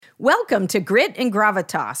Welcome to Grit and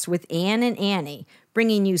Gravitas with Ann and Annie,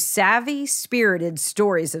 bringing you savvy, spirited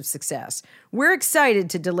stories of success. We're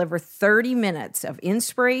excited to deliver 30 minutes of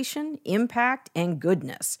inspiration, impact, and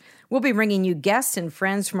goodness. We'll be bringing you guests and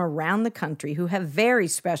friends from around the country who have very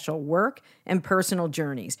special work and personal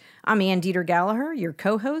journeys. I'm Ann Dieter Gallagher, your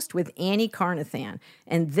co-host with Annie Carnathan,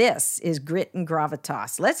 and this is Grit and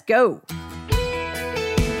Gravitas. Let's go.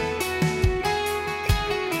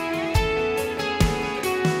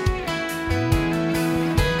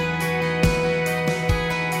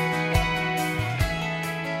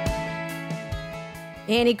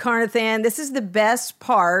 Annie Carnathan, this is the best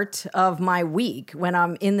part of my week when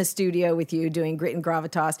I'm in the studio with you doing Grit and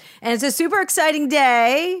Gravitas. And it's a super exciting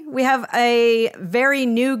day. We have a very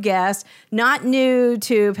new guest, not new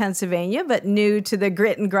to Pennsylvania, but new to the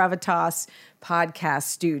Grit and Gravitas podcast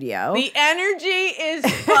studio. The energy is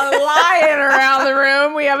flying around the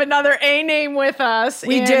room. We have another A name with us.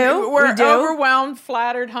 We do. We're overwhelmed,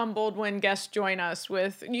 flattered, humbled when guests join us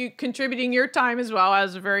with you contributing your time as well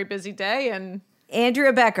as a very busy day. And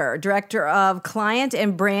Andrea Becker, Director of Client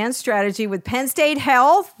and Brand Strategy with Penn State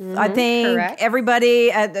Health. I think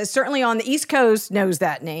everybody, certainly on the East Coast, knows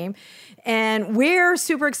that name. And we're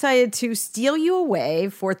super excited to steal you away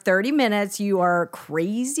for 30 minutes. You are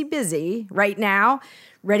crazy busy right now,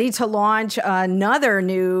 ready to launch another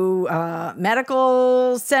new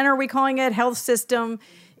medical center, we're calling it, health system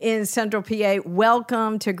in Central PA.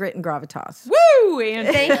 Welcome to Grit and Gravitas. Woo! And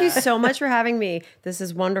thank you so much for having me. This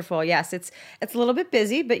is wonderful. Yes, it's a little bit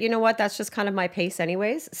busy, but you know what? That's just kind of my pace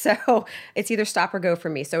anyways. So it's either stop or go for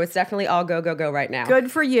me. So it's definitely all go, go, go right now.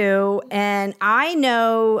 Good for you. And I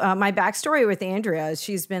know my backstory with Andrea.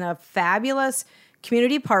 She's been a fabulous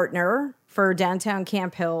community partner for Downtown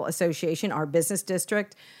Camp Hill Association, our business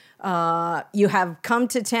district. You have come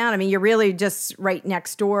to town. I mean, you're really just right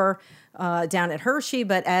next door down at Hershey,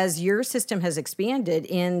 but as your system has expanded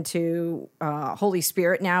into Holy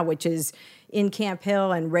Spirit now, which is in Camp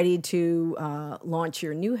Hill and ready to launch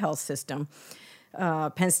your new health system,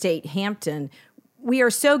 Penn State Hampton, we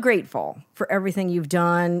are so grateful for everything you've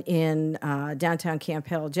done in downtown Camp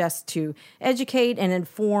Hill just to educate and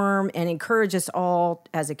inform and encourage us all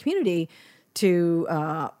as a community to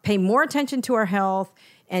pay more attention to our health.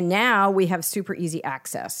 And now we have super easy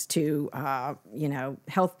access to,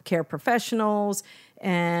 healthcare professionals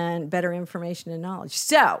and better information and knowledge.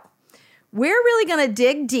 So we're really going to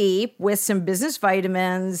dig deep with some business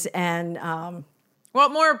vitamins and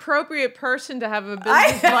what more appropriate person to have a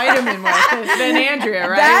business vitamin with than Andrea,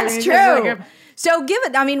 right? That's true. So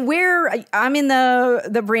I'm in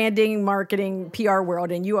the branding, marketing, PR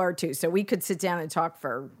world, and you are too. So we could sit down and talk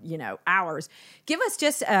for, hours. Give us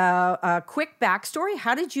just a quick backstory.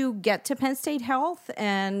 How did you get to Penn State Health?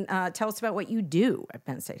 And tell us about what you do at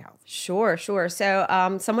Penn State Health. Sure.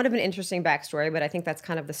 So somewhat of an interesting backstory, but I think that's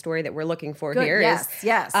kind of the story that we're looking for Good. here.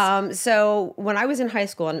 Yes. So when I was in high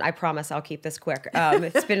school, and I promise I'll keep this quick,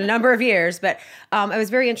 it's been a number of years, but I was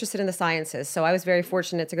very interested in the sciences. So I was very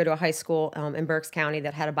fortunate to go to a high school in Berks County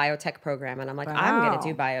that had a biotech program. And I'm like, I'm going to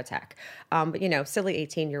do biotech. But, silly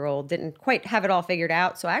 18-year-old, didn't quite have it all figured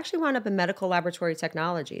out. So I actually wound up in medical laboratory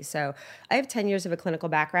technology. So I have 10 years of a clinical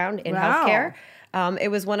background in healthcare. It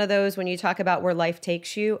was one of those when you talk about where life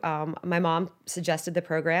takes you. My mom suggested the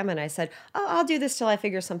program, and I said, I'll do this till I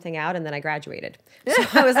figure something out, and then I graduated. So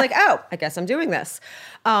I was like, I guess I'm doing this.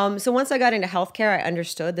 So once I got into healthcare, I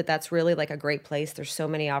understood that that's really like a great place. There's so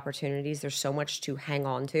many opportunities. There's so much to hang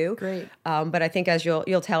on to. Great. But I think as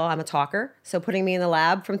you'll tell, I'm a talker. So putting me in the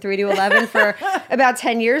lab from 3 to 11 for about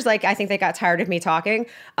 10 years, I think they got tired of me talking.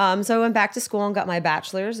 So I went back to school and got my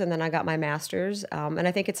bachelor's, and then I got my master's. And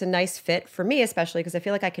I think it's a nice fit for me, especially because I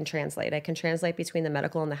feel like I can translate. I can translate between the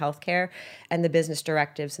medical and the healthcare and the business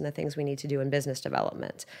directives and the things we need to do in business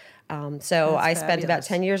development. So I spent about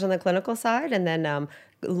 10 years on the clinical side, and then a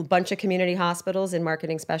bunch of community hospitals in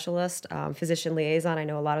marketing specialist, physician liaison. I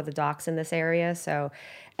know a lot of the docs in this area.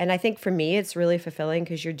 And I think for me, it's really fulfilling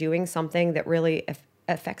because you're doing something that really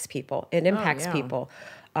affects people. It impacts people.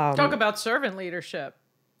 Talk about servant leadership.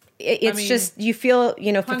 It's just, you feel,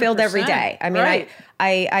 fulfilled every day. I mean, right.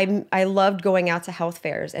 I loved going out to health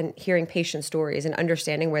fairs and hearing patient stories and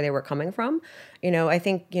understanding where they were coming from. I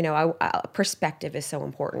think, perspective is so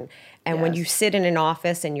important. And when you sit in an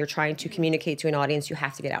office and you're trying to communicate to an audience, you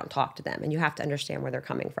have to get out and talk to them and you have to understand where they're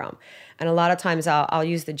coming from. And a lot of times I'll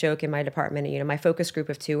use the joke in my department, my focus group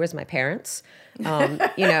of 2 is my parents,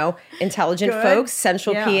 intelligent folks,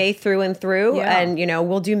 central PA through and through. Yeah. And,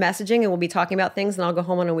 we'll do messaging and we'll be talking about things, and I'll go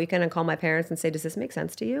home on a weekend and call my parents and say, does this make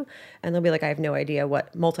sense to you? And they'll be like, I have no idea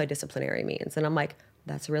what multidisciplinary means. And I'm like,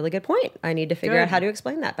 that's a really good point. I need to figure out how to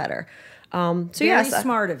explain that better. Very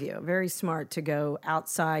smart of you. Very smart to go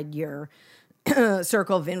outside your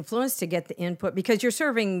circle of influence to get the input, because you're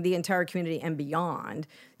serving the entire community and beyond.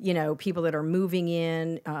 People that are moving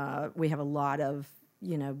in. We have a lot of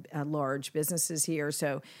large businesses here,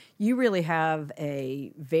 so you really have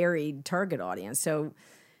a varied target audience. So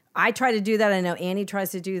I try to do that. I know Annie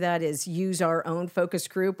tries to do that, is use our own focus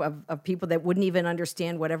group of people that wouldn't even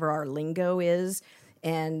understand whatever our lingo is.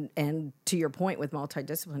 And to your point with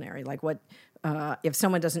multidisciplinary, like what if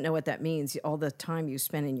someone doesn't know what that means, all the time you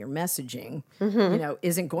spend in your messaging,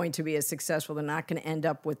 isn't going to be as successful. They're not going to end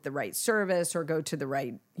up with the right service or go to the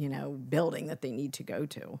right, building that they need to go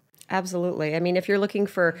to. Absolutely. I mean, if you're looking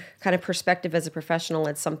for kind of perspective as a professional,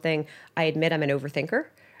 it's something, I admit I'm an overthinker.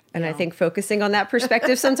 And I think focusing on that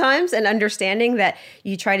perspective sometimes and understanding that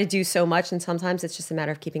you try to do so much and sometimes it's just a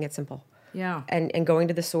matter of keeping it simple. Yeah. And going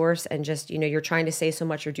to the source and just, you're trying to say so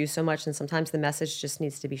much or do so much. And sometimes the message just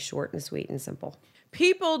needs to be short and sweet and simple.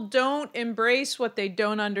 People don't embrace what they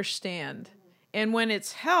don't understand. And when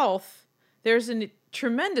it's health, there's a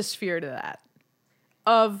tremendous fear to that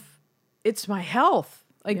of it's my health.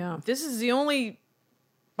 This is the only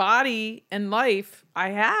body and life I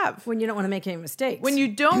have. When you don't want to make any mistakes. When you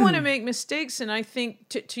don't want to make mistakes. And I think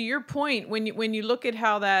to your point, when you look at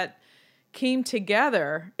how that came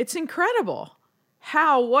together, it's incredible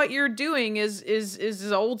how what you're doing is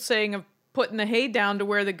the old saying of putting the hay down to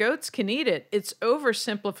where the goats can eat it. It's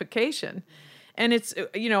oversimplification. And it's,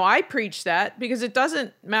 I preach that because it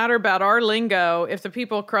doesn't matter about our lingo if the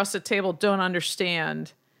people across the table don't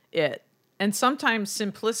understand it. And sometimes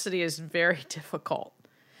simplicity is very difficult.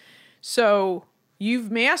 So you've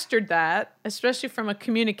mastered that, especially from a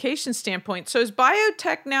communication standpoint. So is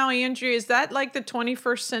biotech now, Andrea, is that like the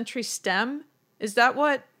 21st century STEM? Is that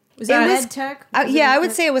what? Was that med tech? I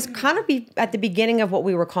would say it was kind of at the beginning of what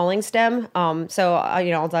we were calling STEM. I'll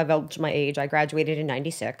divulge my age. I graduated in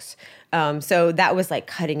 96. So that was like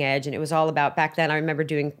cutting edge. And it was all about, back then I remember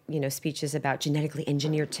doing, speeches about genetically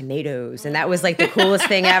engineered tomatoes. And that was like the coolest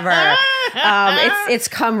thing ever. It's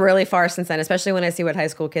come really far since then, especially when I see what high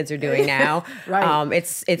school kids are doing now. Right.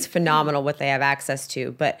 It's phenomenal what they have access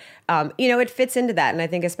to. But, it fits into that. And I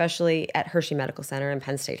think especially at Hershey Medical Center and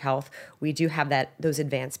Penn State Health, we do have those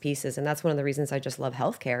advanced pieces. And that's one of the reasons I just love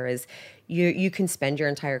healthcare is you can spend your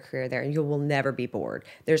entire career there and you will never be bored.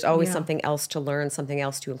 There's always something else to learn, something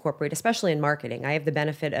else to incorporate, especially in marketing. I have the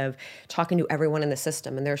benefit of talking to everyone in the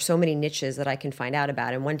system, and there are so many niches that I can find out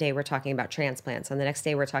about. And one day we're talking about transplants, and the next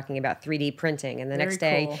day we're talking about 3D printing, and the next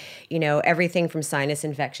day, everything from sinus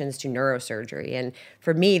infections to neurosurgery. And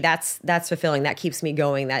for me, that's fulfilling. That keeps me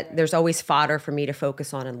going. That there's always fodder for me to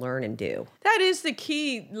focus on and learn and do. That is the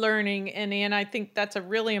key learning, and I think that's a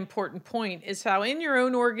really important point, is how in your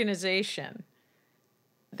own organization,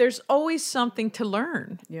 there's always something to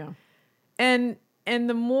learn. Yeah. And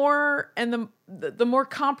the more the more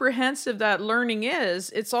comprehensive that learning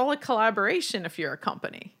is, it's all a collaboration if you're a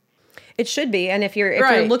company. It should be, and if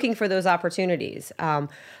you're looking for those opportunities,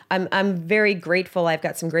 I'm very grateful. I've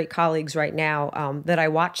got some great colleagues right now that I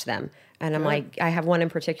watch them. And I'm like, I have one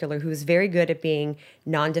in particular who's very good at being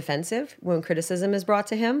non-defensive when criticism is brought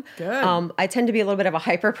to him. Good. I tend to be a little bit of a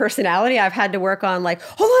hyper personality. I've had to work on like,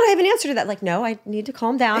 hold on, I have an answer to that. Like, no, I need to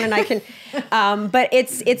calm down and I can. But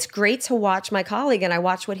it's great to watch my colleague and I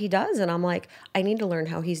watch what he does. And I'm like, I need to learn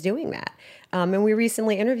how he's doing that. And we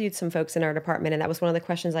recently interviewed some folks in our department, and that was one of the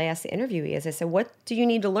questions I asked the interviewee. Is I said, what do you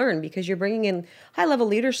need to learn? Because you're bringing in high-level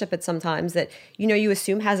leadership at sometimes that, you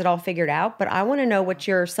assume has it all figured out, but I want to know what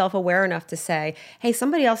you're self-aware enough to say, hey,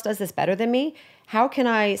 somebody else does this better than me. How can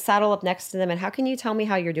I saddle up next to them, and how can you tell me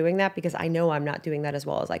how you're doing that? Because I know I'm not doing that as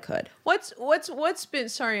well as I could. What's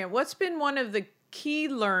been one of the key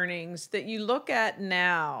learnings that you look at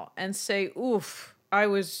now and say, oof, I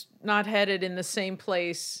was not headed in the same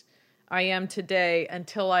place I am today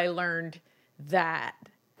until I learned that.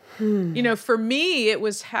 For me, it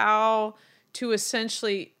was how to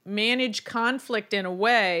essentially manage conflict in a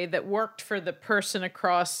way that worked for the person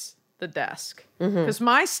across the desk. Because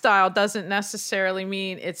my style doesn't necessarily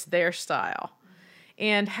mean it's their style.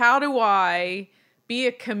 And how do I be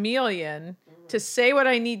a chameleon to say what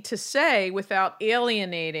I need to say without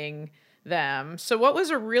alienating them? So what was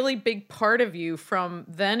a really big part of you from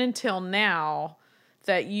then until now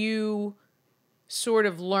that you sort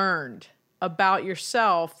of learned about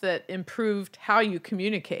yourself that improved how you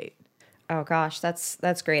communicate? Oh gosh,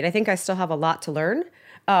 that's great. I think I still have a lot to learn.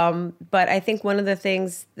 But I think one of the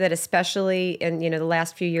things that especially in the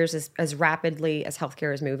last few years as rapidly as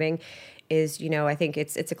healthcare is moving is, I think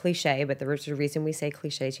it's a cliche, but there's a reason we say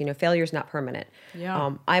cliches. Failure is not permanent.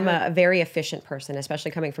 Yeah. I'm a very efficient person,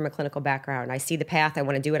 especially coming from a clinical background. I see the path, I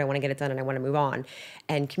want to do it, I want to get it done, and I want to move on.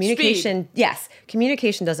 And communication, yes,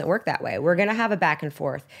 communication doesn't work that way. We're going to have a back and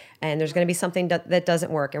forth, and there's going to be something that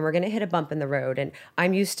doesn't work, and we're going to hit a bump in the road. And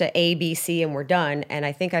I'm used to A, B, C, and we're done. And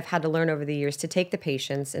I think I've had to learn over the years to take the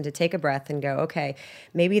patience and to take a breath and go, okay,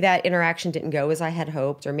 maybe that interaction didn't go as I had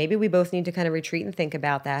hoped, or maybe we both need to kind of retreat and think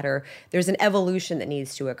about that, or there's an evolution that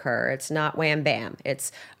needs to occur. It's not wham bam.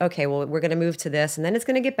 It's okay, well, we're going to move to this, and then it's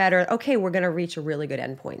going to get better. Okay, we're going to reach a really good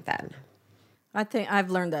endpoint then. I think I've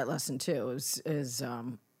learned that lesson too, is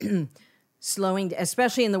slowing,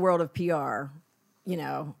 especially in the world of PR.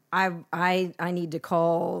 I need to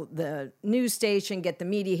call the news station, get the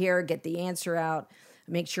media here, get the answer out,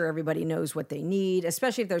 make sure everybody knows what they need,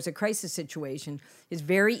 especially if there's a crisis situation. It's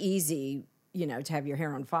very easy, to have your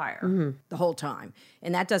hair on fire the whole time.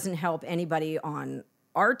 And that doesn't help anybody on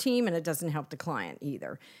our team, and it doesn't help the client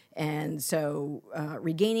either. And so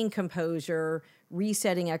regaining composure,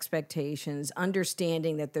 resetting expectations,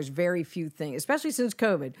 understanding that there's very few things, especially since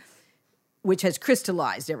COVID, which has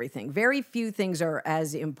crystallized everything. Very few things are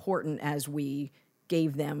as important as we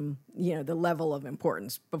gave them, the level of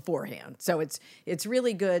importance beforehand. So it's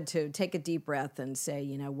really good to take a deep breath and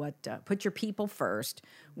say, put your people first.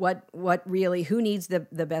 What really, who needs the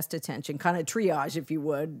best attention? Kind of triage, if you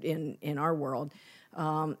would, in our world,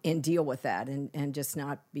 and deal with that, and just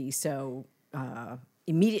not be so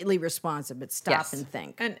immediately responsive, but stop and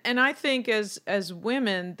think. And I think as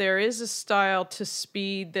women, there is a style to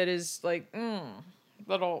speed that is like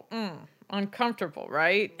little uncomfortable,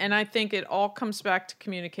 right? And I think it all comes back to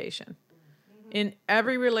communication. In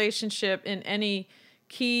every relationship, in any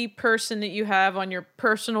key person that you have on your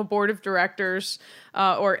personal board of directors,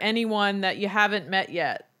 or anyone that you haven't met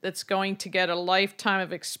yet, that's going to get a lifetime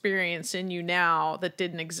of experience in you now that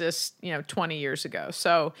didn't exist, 20 years ago.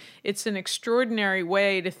 So it's an extraordinary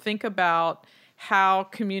way to think about how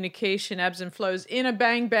communication ebbs and flows in a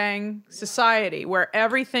bang society where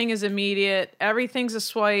everything is immediate, everything's a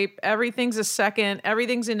swipe, everything's a second,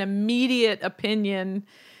 everything's an immediate opinion,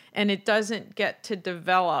 and it doesn't get to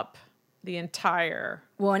develop the entire.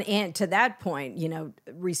 Well, and to that point,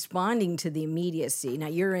 responding to the immediacy. Now,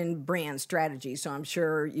 you're in brand strategy, so I'm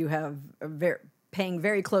sure you have paying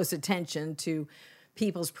very close attention to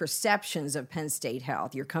people's perceptions of Penn State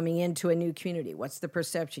Health. You're coming into a new community. What's the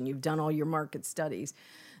perception? You've done all your market studies.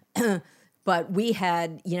 But we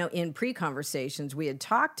had, in pre-conversations, we had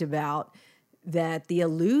talked about that the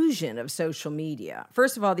illusion of social media.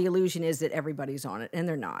 First of all, the illusion is that everybody's on it, and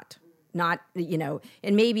they're not. Not, and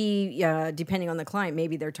maybe depending on the client,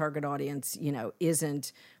 maybe their target audience,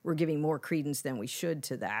 isn't, we're giving more credence than we should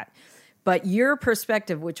to that. But your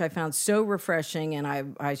perspective, which I found so refreshing,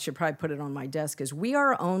 and I should probably put it on my desk, is we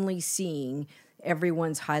are only seeing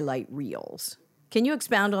everyone's highlight reels. Can you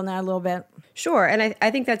expound on that a little bit? Sure. And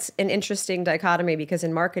I think that's an interesting dichotomy, because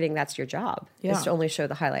in marketing, that's your job, is to only show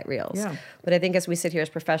the highlight reels. Yeah. But I think as we sit here as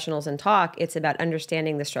professionals and talk, it's about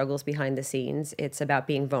understanding the struggles behind the scenes. It's about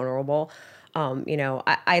being vulnerable.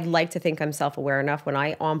 I'd like to think I'm self-aware enough when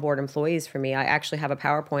I onboard employees. For me, I actually have a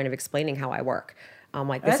PowerPoint of explaining how I work. I'm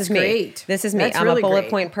like, this That's is me. great. This is me. That's I'm really a bullet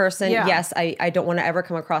great. point person. Yeah. Yes, I don't want to ever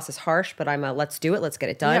come across as harsh, but I'm a let's do it, let's get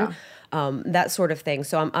it done. That sort of thing.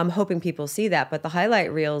 So I'm hoping people see that. But the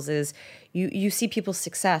highlight reels is you see people's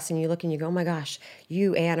success, and you look and you go, oh my gosh,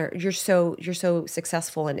 you, Anne, you're so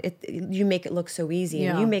successful, and you make it look so easy,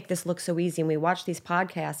 and you make this look so easy. And we watch these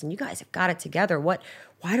podcasts, and you guys have got it together.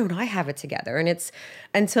 Why don't I have it together? And it's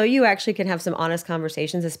until you actually can have some honest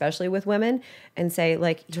conversations, especially with women, and say,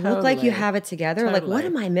 like, you look like you have it together. Like, what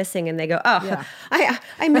am I missing? And they go, oh,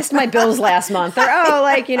 I missed my bills last month. Or,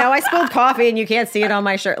 I spilled coffee and you can't see it on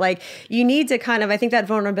my shirt. Like, you need to I think that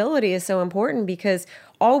vulnerability is so important, because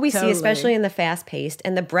all we see, especially in the fast-paced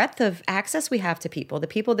and the breadth of access we have to people, the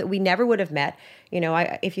people that we never would have met.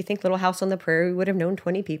 If you think Little House on the Prairie, we would have known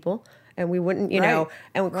 20 people. And we wouldn't,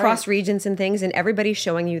 and cross regions and things, and everybody's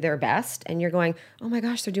showing you their best. And you're going, oh my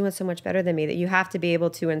gosh, they're doing so much better than me, that you have to be able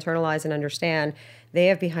to internalize and understand they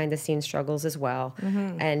have behind the scenes struggles as well.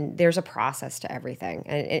 Mm-hmm. And there's a process to everything.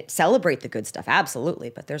 And celebrate the good stuff, absolutely,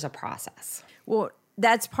 but there's a process. Well,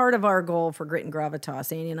 that's part of our goal for Grit and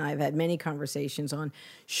Gravitas. Annie and I have had many conversations on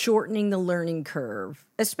shortening the learning curve,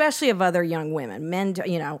 especially of other young women. Men,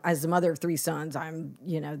 as the mother of 3 sons, I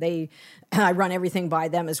run everything by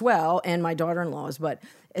them as well, and my daughter-in-laws, but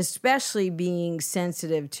especially being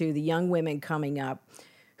sensitive to the young women coming up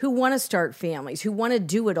who want to start families, who want to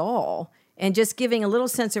do it all, and just giving a little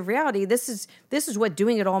sense of reality. This is what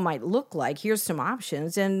doing it all might look like. Here's some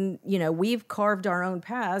options. And, we've carved our own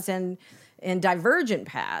paths and divergent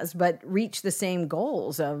paths, but reach the same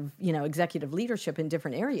goals of, executive leadership in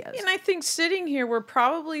different areas. And I think sitting here, we're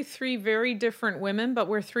probably three very different women, but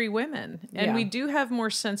we're three women. And we do have more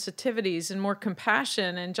sensitivities and more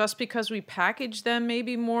compassion. And just because we package them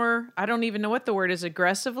maybe more, I don't even know what the word is,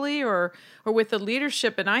 aggressively or with the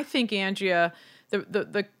leadership. And I think, Andrea,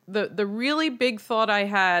 the really big thought I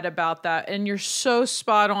had about that, and you're so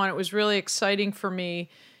spot on, it was really exciting for me,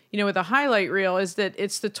 with a highlight reel, is that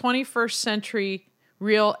it's the 21st century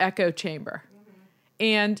real echo chamber.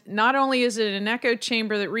 And not only is it an echo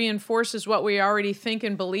chamber that reinforces what we already think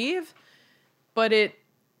and believe, but it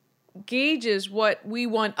gauges what we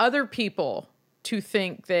want other people to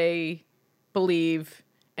think they believe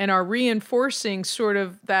and are reinforcing sort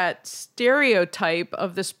of that stereotype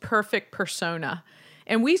of this perfect persona.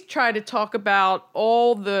 And we try to talk about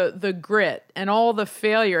all the grit and all the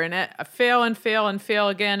failure and fail and fail and fail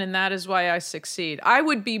again, and that is why I succeed. I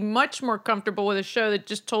would be much more comfortable with a show that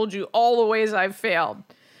just told you all the ways I've failed,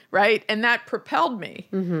 right? And that propelled me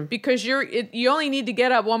because you only need to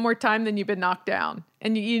get up one more time than you've been knocked down,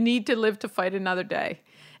 and you need to live to fight another day.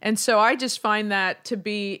 And so I just find that to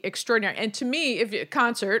be extraordinary. And to me, if you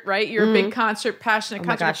concert, right? You're a big concert, passionate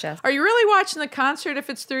concert. My gosh, yes. Are you really watching the concert if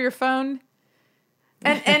it's through your phone?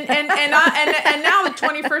 And now the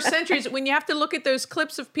 21st century is when you have to look at those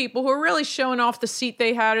clips of people who are really showing off the seat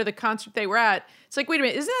they had or the concert they were at. It's like, wait a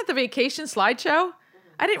minute, isn't that the vacation slideshow?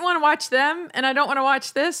 I didn't want to watch them, and I don't want to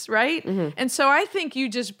watch this, right? And so I think you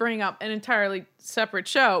just bring up an entirely separate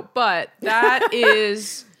show, but that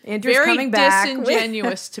is Andrew's very coming back.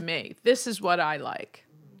 disingenuous to me. This is what I like.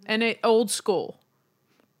 And old school.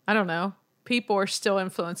 I don't know. People are still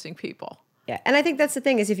influencing people. Yeah, and I think that's the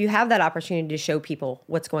thing is if you have that opportunity to show people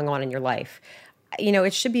what's going on in your life,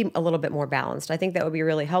 it should be a little bit more balanced. I think that would be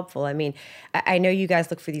really helpful. I mean, I know you guys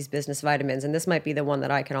look for these business vitamins, and this might be the one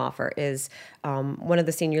that I can offer is one of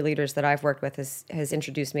the senior leaders that I've worked with has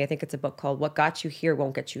introduced me. I think it's a book called What Got You Here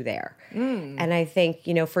Won't Get You There. And I think,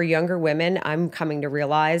 for younger women, I'm coming to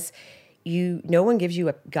realize no one gives you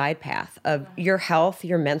a guide path of your health,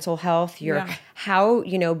 your mental health, how,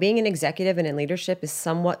 being an executive and in leadership is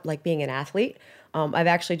somewhat like being an athlete. I've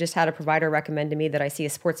actually just had a provider recommend to me that I see a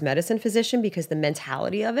sports medicine physician because the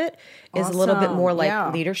mentality of it is a little bit more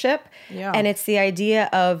like leadership. Yeah. And it's the idea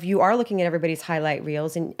of you are looking at everybody's highlight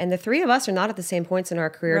reels and the three of us are not at the same points in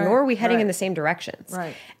our career, nor are we heading in the same directions.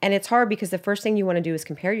 Right. And it's hard because the first thing you want to do is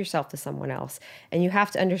compare yourself to someone else. And you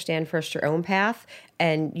have to understand first your own path.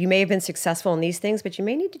 And you may have been successful in these things, but you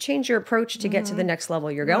may need to change your approach to get to the next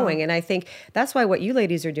level you're going. And I think that's why what you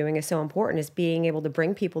ladies are doing is so important, is being able to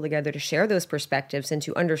bring people together to share those perspectives and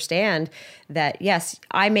to understand that, yes,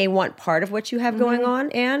 I may want part of what you have going on,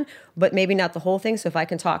 Anne, but maybe not the whole thing. So if I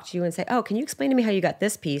can talk to you and say, oh, can you explain to me how you got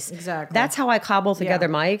this piece? Exactly. That's how I cobble together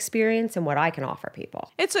my experience and what I can offer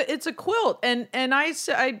people. It's a quilt, and I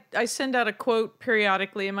send out a quote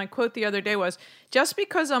periodically, and my quote the other day was, just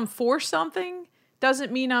because I'm for something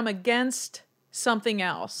doesn't mean I'm against something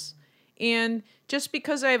else. And just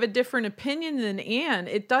because I have a different opinion than Anne,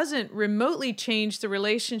 it doesn't remotely change the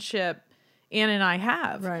relationship Anne and I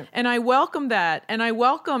have. Right. And I welcome that, and I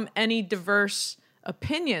welcome any diverse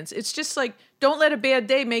opinions. It's just like, don't let a bad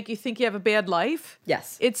day make you think you have a bad life.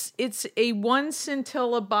 Yes. It's a one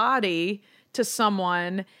scintilla body to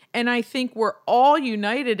someone, and I think we're all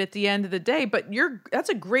united at the end of the day. But that's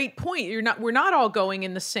a great point. We're not all going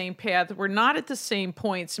in the same path. We're not at the same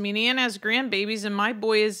points. I mean, Anne has grandbabies and my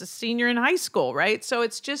boy is a senior in high school, right? So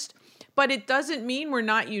it's just, but it doesn't mean we're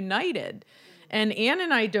not united. And Anne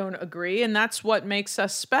and I don't agree, and that's what makes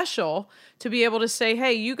us special, to be able to say,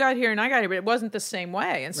 hey, you got here and I got here, but it wasn't the same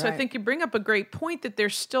way. And so I think you bring up a great point that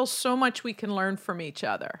there's still so much we can learn from each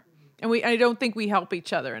other. And I don't think we help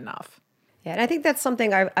each other enough. Yeah, and I think that's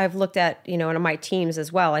something I've looked at, in my teams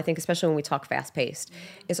as well. I think especially when we talk fast-paced,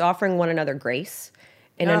 is offering one another grace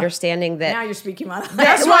and understanding that. Now you're speaking my language.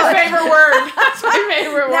 That's my favorite word. That's my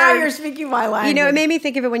favorite word. Now you're speaking my language. It made me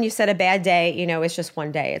think of it when you said a bad day, it's just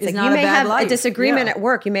one day. It's like not you a may bad have life. a disagreement Yeah. at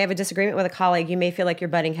work. You may have a disagreement with a colleague. You may feel like you're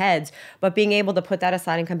butting heads, but being able to put that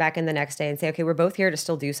aside and come back in the next day and say, okay, we're both here to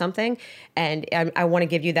still do something. And I want to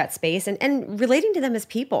give you that space and relating to them as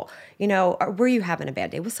people. Were you having a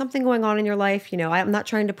bad day? Was something going on in your life? I'm not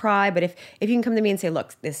trying to pry, but if you can come to me and say,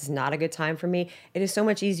 look, this is not a good time for me, it is so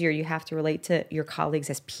much easier. You have to relate to your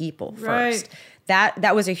colleagues as people first.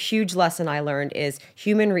 That was a huge lesson I learned, is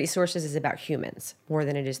human resources is about humans more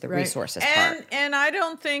than it is the resources part. And I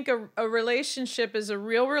don't think a relationship is a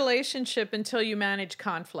real relationship until you manage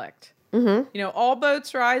conflict. All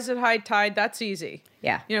boats rise at high tide. That's easy.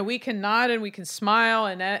 Yeah. We can nod and we can smile,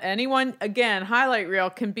 and anyone, again, highlight reel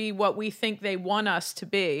can be what we think they want us to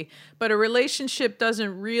be. But a relationship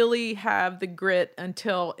doesn't really have the grit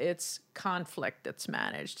until it's conflict that's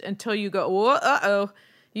managed, until you go, uh-oh,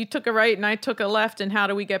 you took a right and I took a left, and how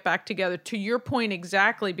do we get back together? To your point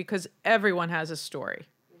exactly, because everyone has a story.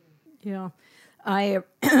 Yeah. I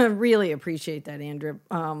really appreciate that, Andrea.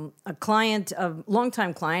 A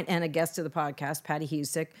longtime client and a guest of the podcast, Patty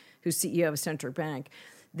Husick, who's CEO of Centric Bank,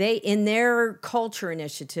 in their culture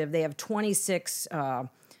initiative, they have 26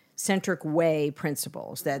 Centric Way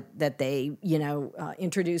principles that they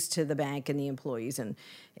introduce to the bank and the employees, and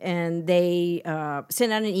they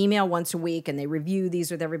send out an email once a week, and they review these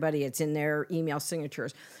with everybody. It's in their email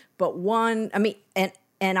signatures. But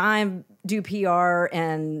and I do PR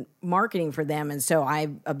and marketing for them, and so I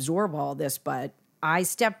absorb all this, but I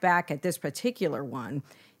step back at this particular one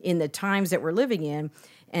in the times that we're living in,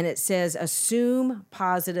 and it says, assume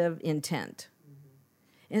positive intent.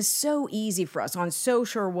 And it's so easy for us on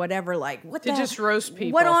social or whatever, just roast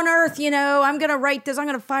people. What on earth, I'm going to write this, I'm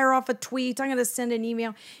going to fire off a tweet, I'm going to send an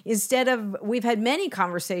email. Instead of, we've had many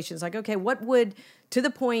conversations like, okay, what would, to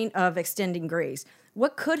the point of extending grace,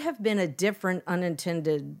 what could have been a different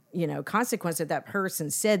unintended, consequence if that person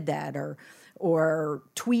said that or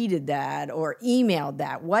tweeted that or emailed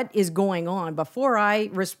that? What is going on? Before I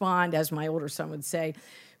respond, as my older son would say,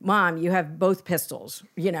 Mom, you have both pistols.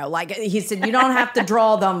 He said, you don't have to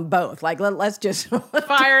draw them both. Let's just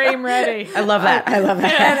fire aim ready. I love that.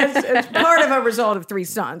 And it's part of a result of 3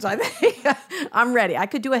 sons. I think I'm ready. I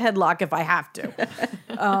could do a headlock if I have to.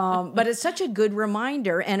 But it's such a good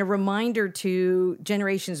reminder, and a reminder to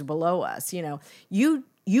generations below us.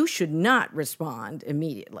 You should not respond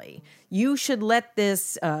immediately. You should let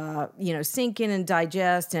this, sink in and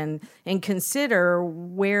digest, and consider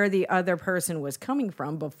where the other person was coming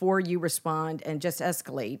from before you respond and just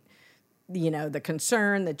escalate, the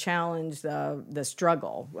concern, the challenge, the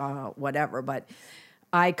struggle, whatever. But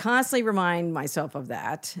I constantly remind myself of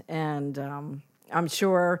that, and I'm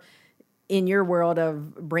sure in your world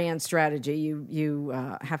of brand strategy, you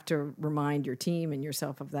have to remind your team and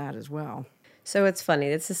yourself of that as well. So it's funny.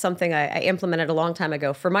 This is something I implemented a long time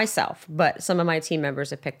ago for myself, but some of my team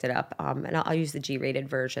members have picked it up, and I'll use the G-rated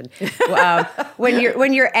version. When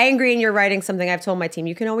you're angry and you're writing something, I've told my team,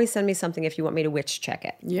 you can always send me something if you want me to witch check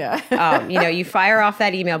it. Yeah. You fire off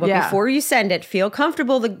that email, but Yeah. before you send it, feel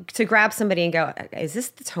comfortable to grab somebody and go, is this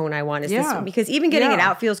the tone I want? Is this, because even getting it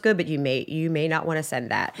out feels good, but you may not want to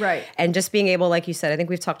send that. Right. And just being able, like you said, I think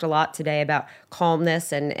we've talked a lot today about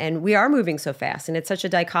calmness, and we are moving so fast, and it's such a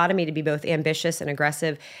dichotomy to be both ambitious and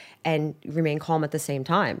aggressive and remain calm at the same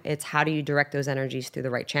time. It's how do you direct those energies through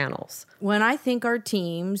the right channels? When I think our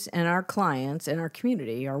teams and our clients and our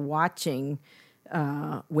community are watching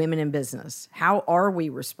women in business, how are we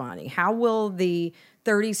responding? How will the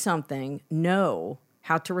 30-something know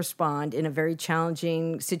how to respond in a very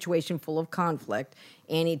challenging situation full of conflict?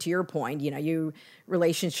 Annie, to your point,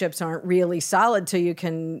 relationships aren't really solid till you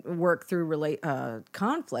can work through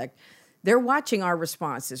conflict. They're watching our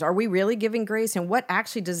responses. Are we really giving grace? And what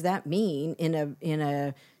actually does that mean in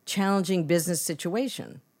a challenging business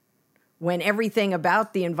situation? When everything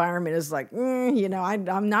about the environment is like,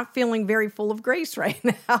 I'm not feeling very full of grace right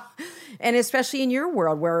now. And especially in your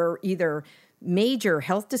world where either major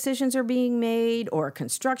health decisions are being made or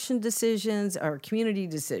construction decisions or community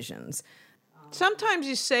decisions. Sometimes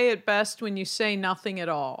you say it best when you say nothing at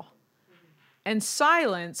all. And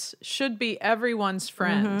silence should be everyone's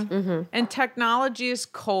friend. Mm-hmm. Mm-hmm. And technology is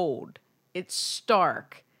cold. It's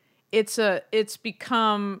stark. It's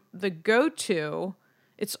become the go-to.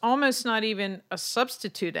 It's almost not even a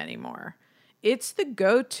substitute anymore. It's the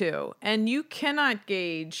go-to. And you cannot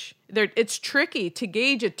gauge. It's tricky to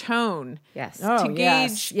gauge a tone. Yes.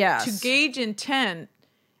 To gauge intent.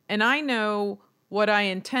 And I know what I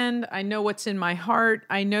intend. I know what's in my heart.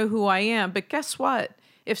 I know who I am. But guess what?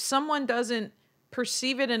 If someone doesn't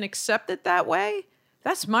perceive it and accept it that way,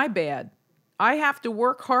 that's my bad. I have to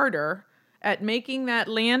work harder at making that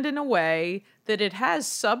land in a way that it has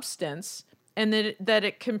substance and that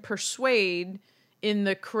it can persuade in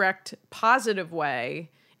the correct positive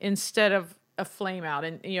way instead of a flame out.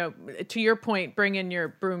 And, to your point, bring in your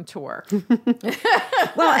broom to work.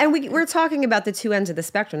 Well, and we're talking about the two ends of the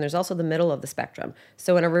spectrum. There's also the middle of the spectrum.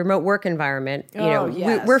 So in a remote work environment,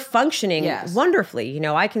 yes. we're functioning Yes. wonderfully.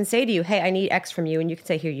 I can say to you, hey, I need X from you, and you can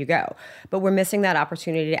say, here you go. But we're missing that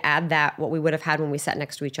opportunity to add that, what we would have had when we sat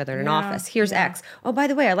next to each other in an office. Here's X. Oh, by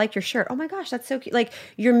the way, I like your shirt. Oh my gosh, that's so cute. Like,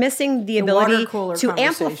 you're missing the ability water cooler to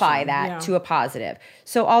amplify conversation. that Yeah. to a positive.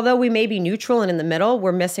 So although we may be neutral and in the middle,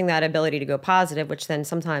 we're missing that ability to go positive, which then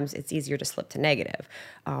sometimes it's easier to slip to negative.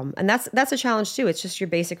 And that's a challenge too. It's just your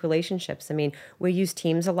basic relationships. I mean, we use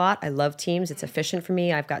Teams a lot. I love Teams. It's efficient for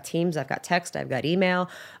me. I've got Teams, I've got text, I've got email.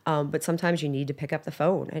 But sometimes you need to pick up the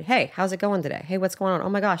phone and, hey, how's it going today? Hey, what's going on? Oh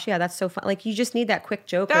my gosh, yeah, that's so fun. Like, you just need that quick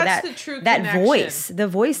joke or That's that, the true that connection. voice. The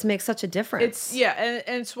voice makes such a difference. And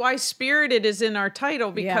it's why Spirited is in our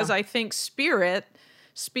title, because Yeah. I think spirit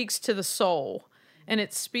speaks to the soul, and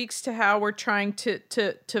it speaks to how we're trying to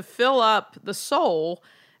fill up the soul.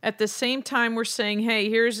 At the same time, we're saying, hey,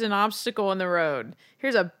 here's an obstacle in the road.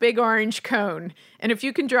 Here's a big orange cone. And if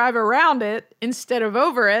you can drive around it instead of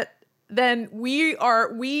over it, then we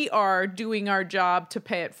are doing our job to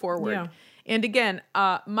pay it forward. Yeah. And again,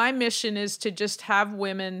 my mission is to just have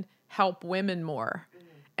women help women more.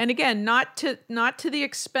 And again, not to the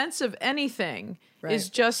expense of anything, is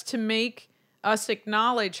just to make us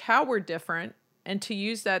acknowledge how we're different and to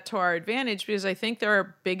use that to our advantage, because I think there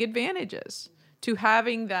are big advantages to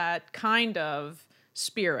having that kind of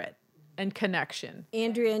spirit and connection.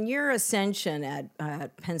 Andrea, in your ascension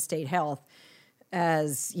at Penn State Health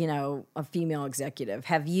as, a female executive,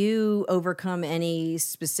 have you overcome any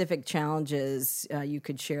specific challenges you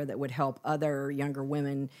could share that would help other younger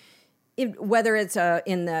women, whether it's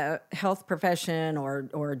in the health profession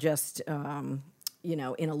or just, in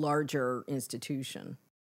a larger institution?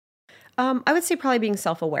 I would say probably being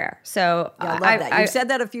self-aware. So Yeah, I love that. You've said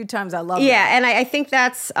that a few times. I love that. Yeah, and I think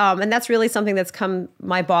that's really something that's come.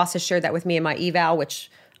 My boss has shared that with me in my eval,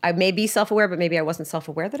 which I may be self-aware, but maybe I wasn't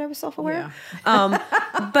self-aware that I was self-aware.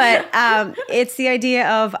 But it's the idea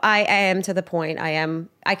of I am to the point.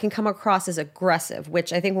 I can come across as aggressive,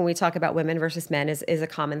 which I think when we talk about women versus men is a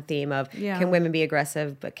common theme of can women be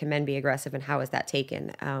aggressive, but can men be aggressive, and how is that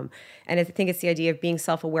taken? And I think it's the idea of being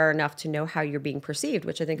self-aware enough to know how you're being perceived,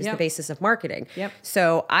 which I think is the basis of marketing. Yep.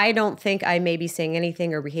 So I don't think I may be saying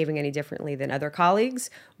anything or behaving any differently than other colleagues,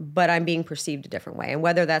 but I'm being perceived a different way. And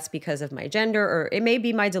whether that's because of my gender or it may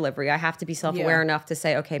be my delivery, I have to be self-aware enough to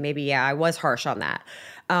say, okay, maybe, I was harsh on that.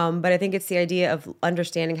 But I think it's the idea of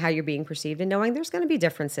understanding how you're being perceived and knowing there's going to be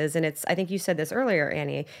differences. And I think you said this earlier,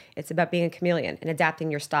 Annie, it's about being a chameleon and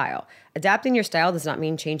adapting your style. Adapting your style does not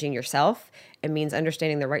mean changing yourself. It means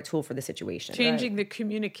understanding the right tool for the situation. Changing the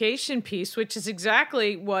communication piece, which is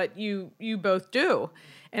exactly what you both do.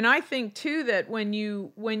 And I think too that when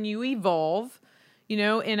you evolve,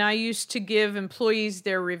 and I used to give employees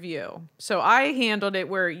their review. So I handled it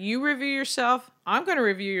where you review yourself, I'm going to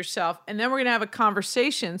review yourself, and then we're going to have a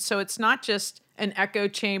conversation. So it's not just an echo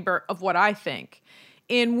chamber of what I think.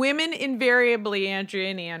 And women invariably,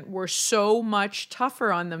 Andrea and Ann, were so much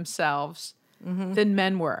tougher on themselves than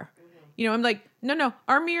men were. I'm like, no,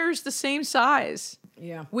 our mirror's the same size.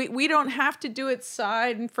 Yeah. We don't have to do it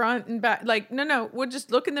side and front and back. Like, no, we'll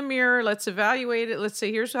just look in the mirror. Let's evaluate it. Let's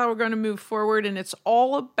say, here's how we're going to move forward. And it's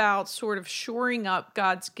all about sort of shoring up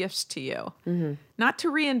God's gifts to you. Mm-hmm. Not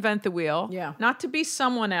to reinvent the wheel. Yeah. Not to be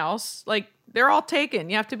someone else. Like, they're all taken.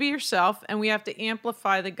 You have to be yourself. And we have to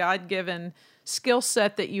amplify the God-given skill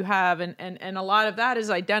set that you have. And a lot of that is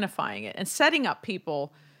identifying it and setting up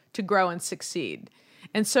people to grow and succeed.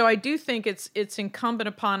 And so I do think it's incumbent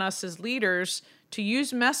upon us as leaders to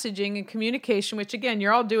use messaging and communication, which again,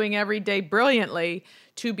 you're all doing every day brilliantly,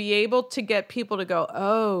 to be able to get people to go,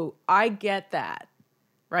 oh, I get that,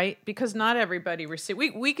 right? Because not everybody receives.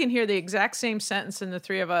 We can hear the exact same sentence and the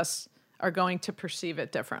three of us are going to perceive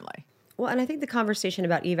it differently. Well, and I think the conversation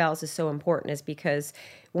about evals is so important is because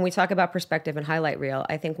when we talk about perspective and highlight reel,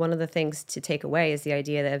 I think one of the things to take away is the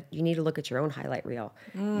idea that you need to look at your own highlight reel.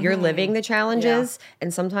 Mm-hmm. You're living the challenges,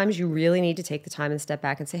 and sometimes you really need to take the time and step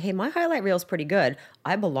back and say, hey, my highlight reel is pretty good.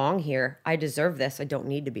 I belong here. I deserve this. I don't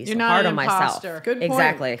need to be so hard on myself. Good point.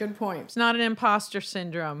 Exactly. Good point. It's not an imposter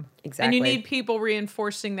syndrome. Exactly. And you need people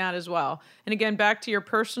reinforcing that as well. And again, back to your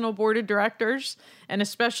personal board of directors and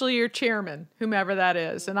especially your chairman, whomever that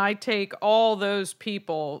is. And I take all those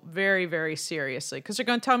people very, very seriously because they're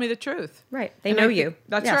going to tell me the truth. Right. They know you.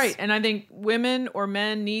 That's Yes. right. And I think women or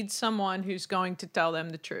men need someone who's going to tell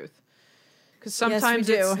them the truth. Because sometimes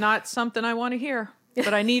it's not something I want to hear,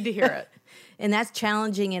 but I need to hear it. And that's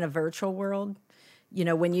challenging in a virtual world. You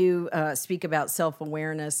know, when you speak about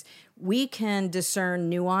self-awareness, we can discern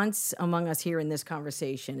nuance among us here in this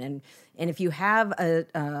conversation. And if you have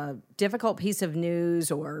a difficult piece of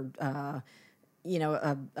news or, you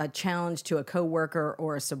know, a challenge to a coworker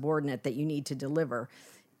or a subordinate that you need to deliver,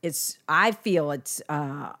 I feel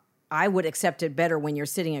I would accept it better when you're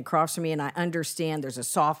sitting across from me and I understand there's a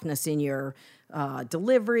softness in your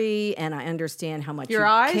delivery, and I understand how much Your you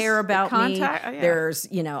eyes, care about contact, me. yeah. There's,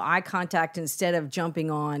 you know, eye contact instead of jumping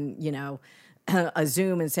on, you know, a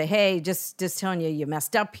Zoom and say, hey, just telling you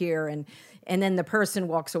messed up here. And then the person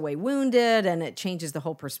walks away wounded, and it changes the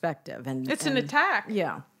whole perspective. And It's an attack.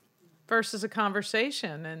 Yeah. Versus a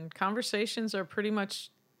conversation. And conversations are pretty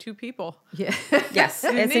much two people. Yeah. Yes,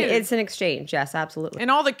 it's an exchange. Yes, absolutely. And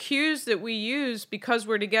all the cues that we use because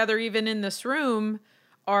we're together, even in this room,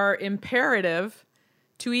 are imperative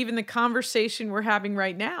to even the conversation we're having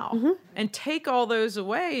right now. Mm-hmm. And take all those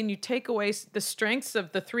away, and you take away the strengths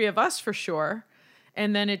of the three of us for sure.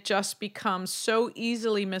 And then it just becomes so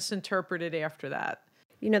easily misinterpreted after that.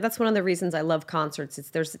 You know, that's one of the reasons I love concerts.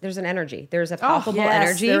 There's an energy. There's a palpable yes,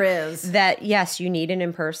 energy there is. that, yes, you need it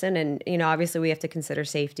in person. And, you know, obviously we have to consider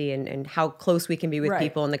safety and how close we can be with Right.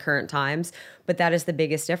 people in the current times. But that is the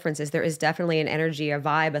biggest difference, is there is definitely an energy, a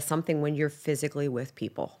vibe, a something when you're physically with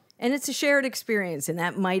people. And it's a shared experience, and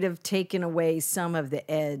that might have taken away some of the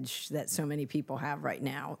edge that so many people have right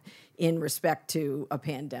now in respect to a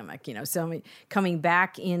pandemic. You know, so coming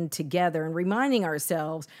back in together and reminding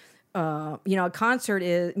ourselves, you know, a concert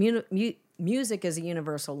is music is a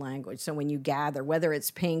universal language. So when you gather, whether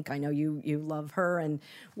it's Pink, I know you love her, and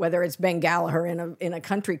whether it's Ben Gallagher in a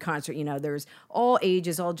country concert, you know, there's all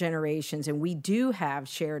ages, all generations, and we do have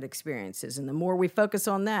shared experiences. And the more we focus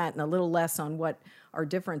on that and a little less on what our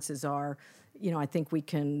differences are, you know, I think we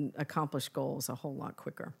can accomplish goals a whole lot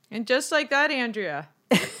quicker. And just like that, Andrea,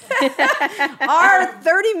 Our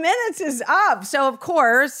 30 minutes is up. So, of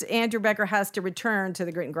course, Andrew Becker has to return to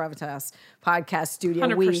the Grit and Gravitas podcast studio.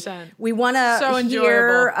 100%. We want to So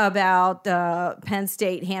hear enjoyable. about the Penn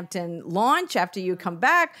State Hampton launch after you come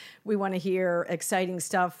back. We want to hear exciting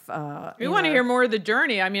stuff. we want to hear more of the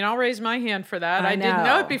journey. I mean, I'll raise my hand for that. I didn't know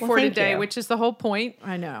know. it before Well, thank today, you. which is the whole point.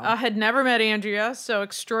 I know. I had never met Andrea, so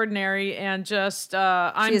extraordinary, and just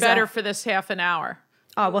I'm She's better a- for this half an hour.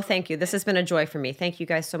 Oh, well, thank you. This has been a joy for me. Thank you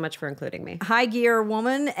guys so much for including me. High gear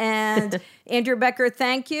woman. And Andrew Becker,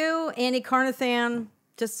 thank you. Annie Carnathan,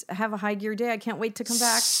 just have a high gear day. I can't wait to come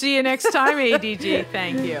back. See you next time, ADG.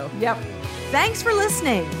 Thank you. Yep. Thanks for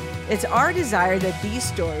listening. It's our desire that these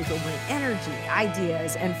stories will bring energy,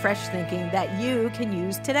 ideas, and fresh thinking that you can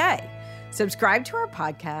use today. Subscribe to our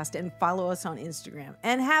podcast and follow us on Instagram,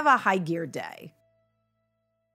 and have a high gear day.